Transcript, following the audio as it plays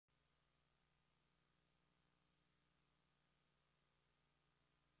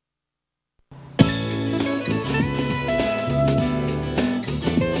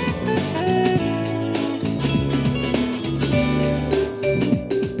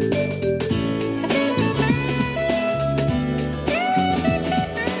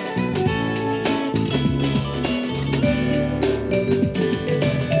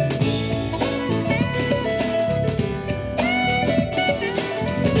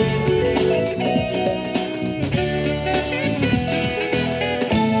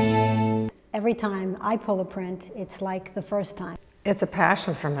every time I pull a print, it's like the first time. It's a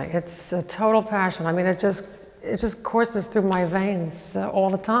passion for me. It's a total passion. I mean, it just courses through my veins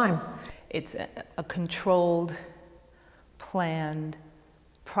all the time. It's a controlled, planned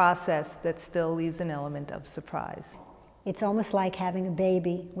process that still leaves an element of surprise. It's almost like having a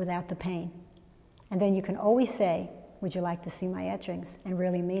baby without the pain. And then you can always say, would you like to see my etchings, and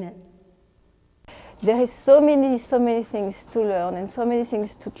really mean it. There is so many things to learn and so many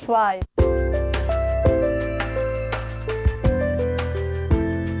things to try.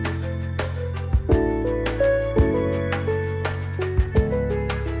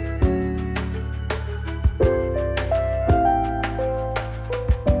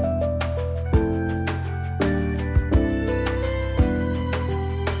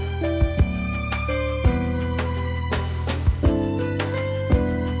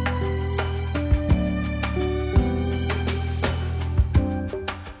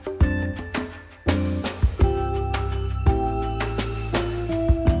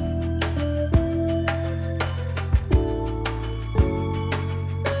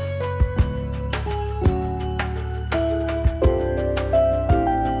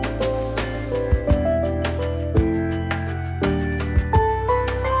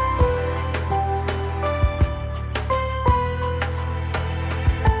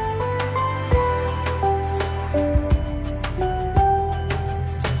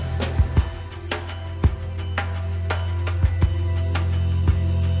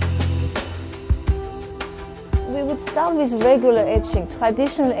 We would start with regular etching,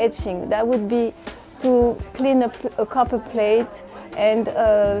 traditional etching. That would be to clean up a copper plate and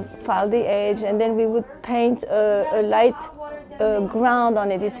file the edge, and then we would paint a light ground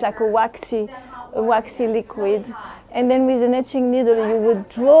on it. It's like a waxy liquid. And then with an etching needle, you would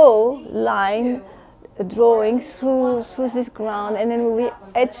draw drawing through this ground, and then we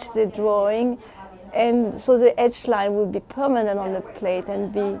etch the drawing, and so the etch line would be permanent on the plate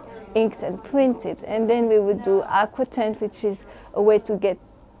and be inked and printed. And then we would do aqua tint, which is a way to get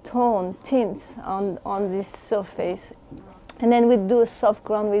tints on this surface. And then we'd do a soft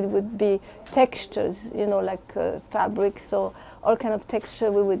ground, which would be textures, you know, like fabrics or all kind of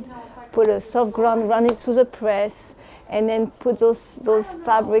texture. We would put a soft ground, run it through the press, and then put those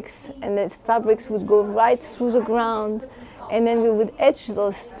fabrics, and those fabrics would go right through the ground, and then we would etch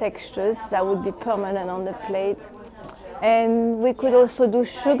those textures that would be permanent on the plate. And we could also do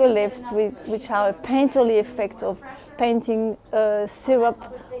sugar lifts, which are a painterly effect of painting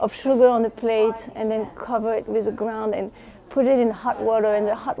syrup of sugar on the plate and then cover it with the ground and put it in hot water, and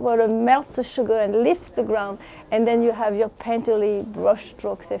the hot water melts the sugar and lifts the ground, and then you have your painterly brush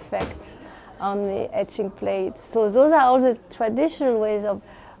strokes effects on the etching plate. So those are all the traditional ways of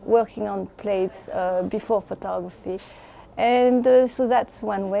working on plates before photography. And so that's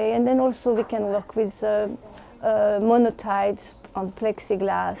one way. And then also we can work with monotypes on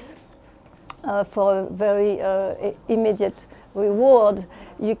plexiglass for a very immediate reward.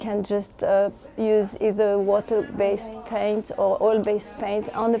 You can just use either water-based paint or oil-based paint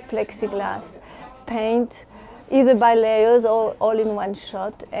on the plexiglass, paint either by layers or all in one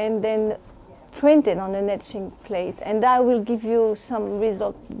shot, and then print it on an etching plate. And that will give you some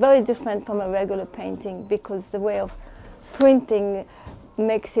result very different from a regular painting, because the way of printing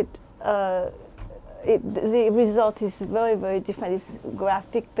makes it the result is very, very different. It's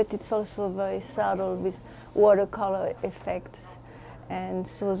graphic, but it's also very subtle with watercolor effects. And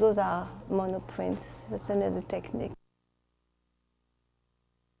so those are monoprints. That's another technique.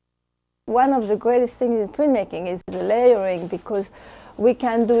 One of the greatest things in printmaking is the layering, because we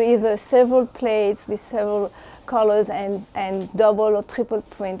can do either several plates with several colors and double or triple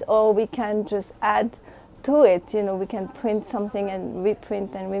print, or we can just add to it. You know, we can print something and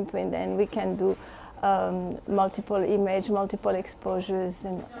reprint, and we can do multiple image, multiple exposures,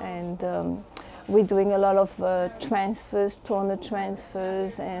 and we're doing a lot of transfers, toner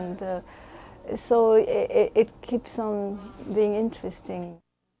transfers, and so it keeps on being interesting.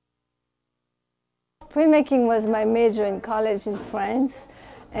 Printmaking was my major in college in France,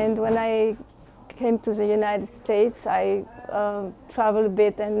 and when I came to the United States, I traveled a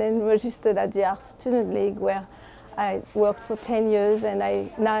bit and then registered at the Art Student League, where I worked for 10 years, and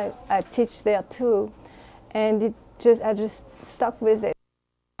now I teach there too. And I just stuck with it.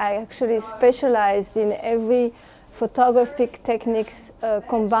 I actually specialized in every photographic techniques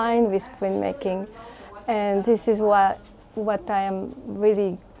combined with printmaking, and this is what I am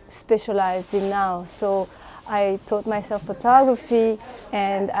really specialized in now. So I taught myself photography,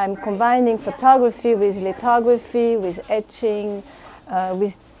 and I'm combining photography with lithography, with etching,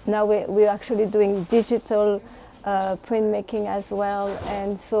 now we're actually doing digital printmaking as well,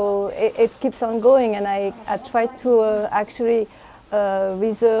 and so it keeps on going, and I try to actually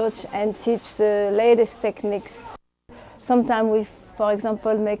research and teach the latest techniques. Sometimes we, for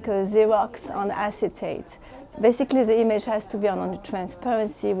example, make a Xerox on acetate. Basically the image has to be on a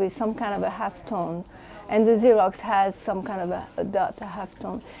transparency with some kind of a halftone, and the Xerox has some kind of a dot, a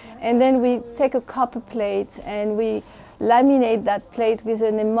halftone. And then we take a copper plate and we laminate that plate with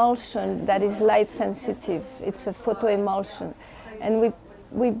an emulsion that is light sensitive. It's a photo emulsion. And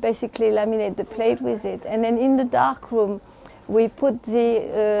we basically laminate the plate with it. And then in the dark room, we put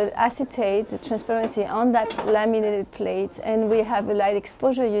the acetate, the transparency, on that laminated plate, and we have a light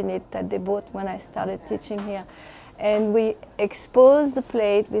exposure unit that they bought when I started teaching here. And we expose the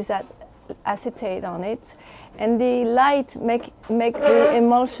plate with that acetate on it, and the light make the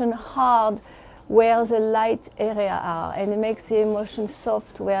emulsion hard where the light area are, and it makes the emulsion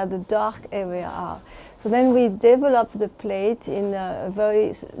soft where the dark area are. So then we develop the plate in a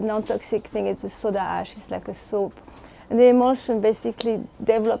very non-toxic thing. It's a soda ash, it's like a soap. And the emulsion basically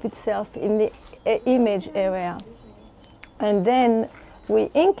develops itself in the image area. And then we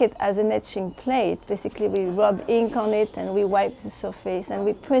ink it as an etching plate. Basically we rub ink on it and we wipe the surface and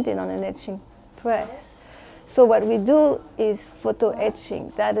we print it on an etching press. So what we do is photo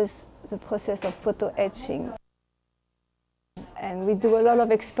etching. That is the process of photo etching. And we do a lot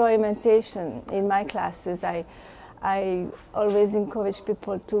of experimentation in my classes. I always encourage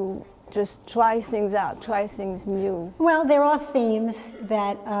people to just try things out, try things new. Well, there are themes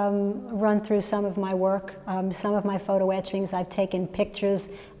that run through some of my work. Some of my photo etchings, I've taken pictures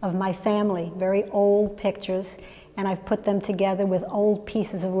of my family, very old pictures, and I've put them together with old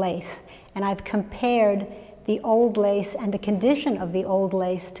pieces of lace. And I've compared the old lace and the condition of the old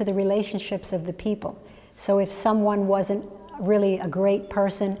lace to the relationships of the people. So if someone wasn't really a great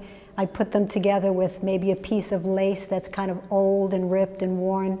person, I put them together with maybe a piece of lace that's kind of old and ripped and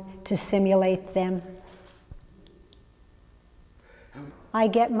worn to simulate them. I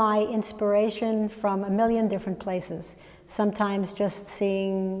get my inspiration from a million different places. Sometimes just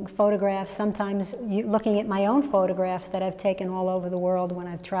seeing photographs, sometimes looking at my own photographs that I've taken all over the world when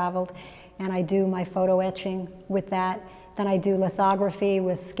I've traveled, and I do my photo etching with that. Then I do lithography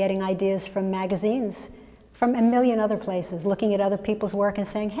with getting ideas from magazines, from a million other places, looking at other people's work and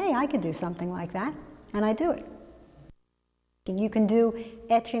saying, hey, I could do something like that, and I do it. You can do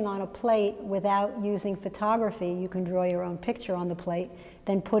etching on a plate without using photography. You can draw your own picture on the plate,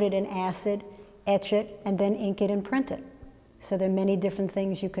 then put it in acid, etch it, and then ink it and print it. So there are many different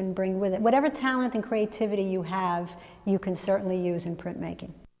things you can bring with it. Whatever talent and creativity you have, you can certainly use in printmaking.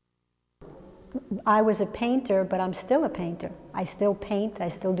 I was a painter, but I'm still a painter. I still paint, I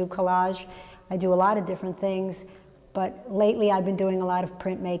still do collage. I do a lot of different things, but lately I've been doing a lot of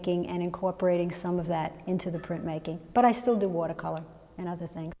printmaking and incorporating some of that into the printmaking. But I still do watercolor and other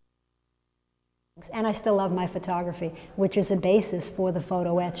things. And I still love my photography, which is a basis for the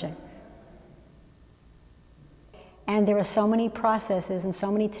photo etching. And there are so many processes and so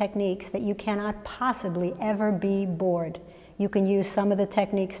many techniques that you cannot possibly ever be bored. You can use some of the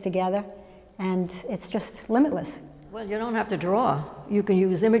techniques together, and it's just limitless. Well, you don't have to draw. You can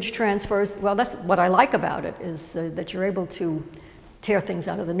use image transfers. Well, that's what I like about it, is that you're able to tear things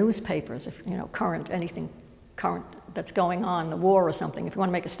out of the newspapers, if you know, anything current that's going on, the war or something. If you want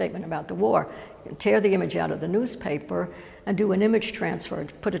to make a statement about the war, you can tear the image out of the newspaper and do an image transfer,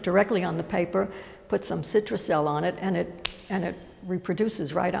 put it directly on the paper, put some Citracel on it, and it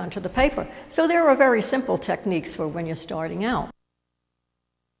reproduces right onto the paper. So there are very simple techniques for when you're starting out.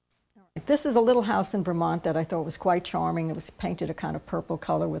 This is a little house in Vermont that I thought was quite charming. It was painted a kind of purple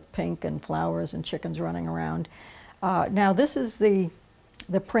color with pink and flowers and chickens running around. Now this is the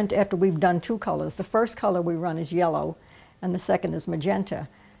print after we've done two colors. The first color we run is yellow and the second is magenta.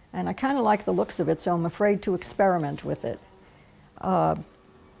 And I kind of like the looks of it, so I'm afraid to experiment with it.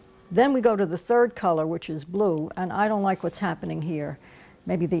 Then we go to the third color, which is blue, and I don't like what's happening here.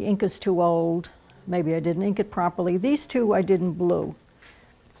 Maybe the ink is too old, maybe I didn't ink it properly. These two I did in blue,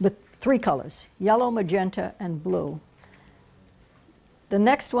 with three colors, yellow, magenta, and blue. The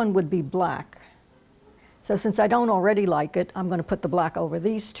next one would be black. So since I don't already like it, I'm going to put the black over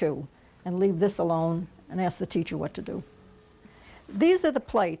these two and leave this alone and ask the teacher what to do. These are the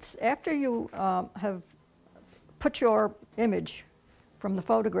plates. After you have put your image from the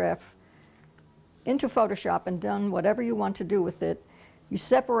photograph into Photoshop and done whatever you want to do with it, you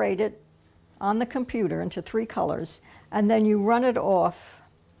separate it on the computer into three colors, and then you run it off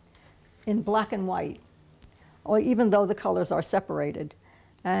in black and white, or even though the colors are separated.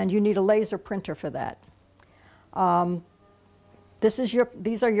 And you need a laser printer for that.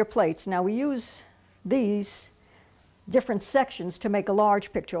 These are your plates. Now we use these different sections to make a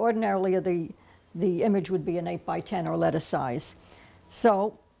large picture. Ordinarily, the image would be an 8 by 10 or letter size.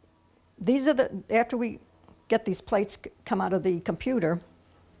 So these are after we get these plates come out of the computer,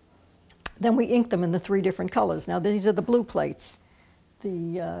 then we ink them in the 3 different colors. Now these are the blue plates.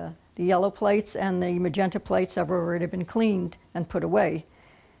 The yellow plates and the magenta plates have already been cleaned and put away.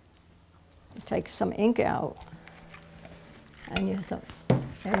 You take some ink out, and you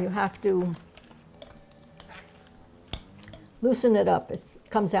have to loosen it up. It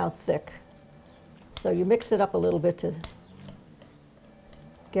comes out thick. So you mix it up a little bit to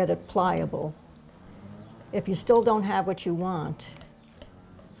get it pliable. If you still don't have what you want,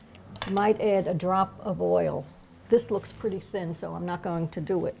 you might add a drop of oil. This looks pretty thin, so I'm not going to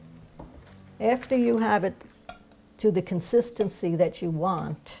do it. After you have it to the consistency that you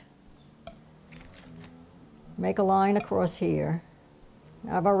want, make a line across here.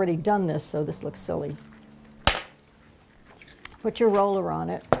 I've already done this, so this looks silly. Put your roller on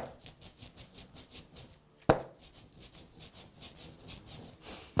it.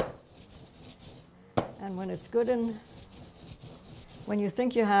 And when it's good and when you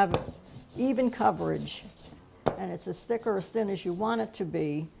think you have even coverage and it's as thick or as thin as you want it to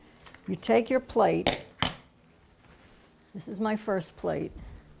be, you take your plate. This is my first plate.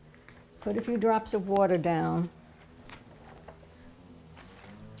 Put a few drops of water down.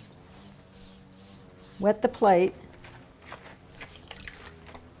 Wet the plate.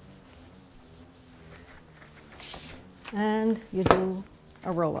 And you do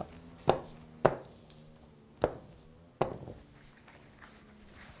a roll-up.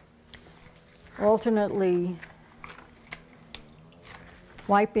 Alternately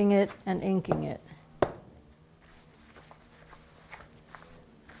wiping it and inking it.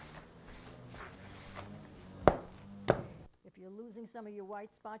 If you're losing some of your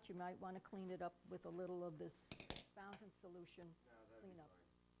white spots, you might want to clean it up with a little of this fountain solution cleanup.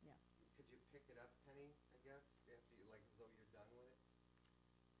 Yeah. Could you pick it up, Penny, I guess, after you, like, as though you're done with it?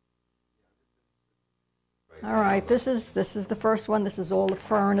 All right, this is the first one. This is all the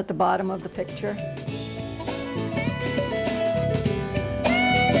fern at the bottom of the picture.